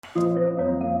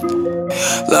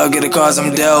Love get it cause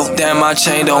I'm dealt. Damn, my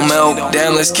chain don't melt.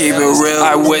 Damn, let's keep it real.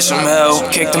 I wish them hell.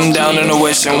 Kicked them down in the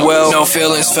wishing well. No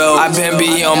feelings felt. I've been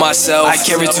beyond myself. I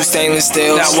carry two stainless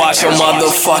steels. Now watch your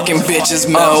motherfucking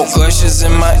bitches melt. Glitches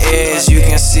in my ears. You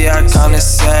can see I kinda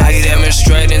sad. I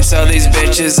demonstrate and tell these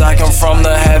bitches I come from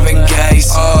the heaven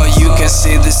gates. You can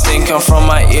see this thing come from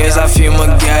my ears. I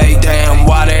fumigate. Damn,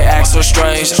 why they act so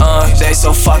strange? They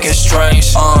so fucking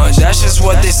strange. That's just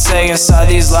what they say inside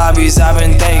these lobbies. I've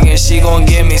been thinking she gon'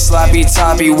 give me sloppy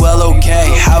toppy. Well, okay,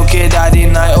 how could I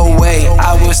deny? Oh wait,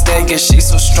 I was thinking she's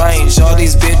so strange. All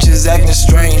these bitches acting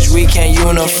strange. We can't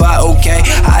unify, okay.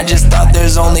 I just thought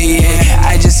there's only eight.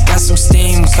 I just got some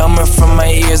steam coming from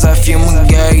my ears. I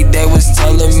fumigate. They was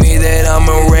telling me that I'm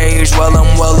enraged. Well,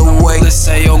 I'm well awake. Let's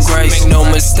say your grace, make no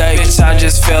mistake. Bitch, I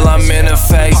just feel I'm in a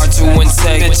phase. Hard to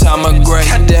intake. Bitch, I'm a great.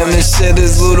 Goddamn, this shit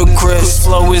is ludicrous.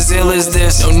 Flow as ill as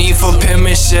this. No need for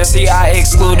penmanship. See, I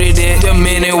excluded it. The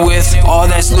minute with all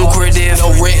that's lucrative.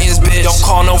 No writtens, bitch. Don't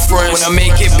call no friends. When I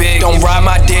make it big, don't ride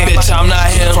my dick. Bitch, I'm not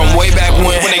him. From way back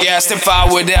when they asked if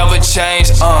I would ever change.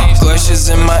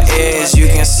 Glitches in my ears. You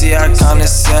can see I kinda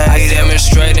sad. I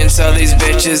demonstrate and tell these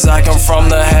bitches I come from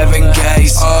the heaven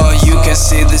gates. You can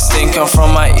see this thing come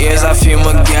from my ears. I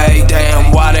fumigate.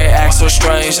 Damn, why they act so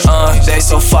strange? They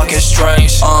so fucking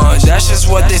strange. That's just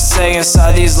what they say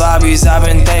inside these lobbies. I've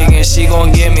been thinking she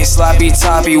gon' give me sloppy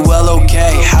toppy. Well,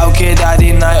 okay, how could I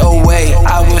deny? Oh wait,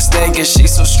 I was thinking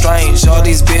she's so strange. All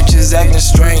these bitches acting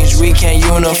strange. We can't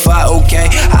unify, okay.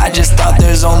 I just thought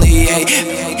there's only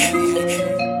eight.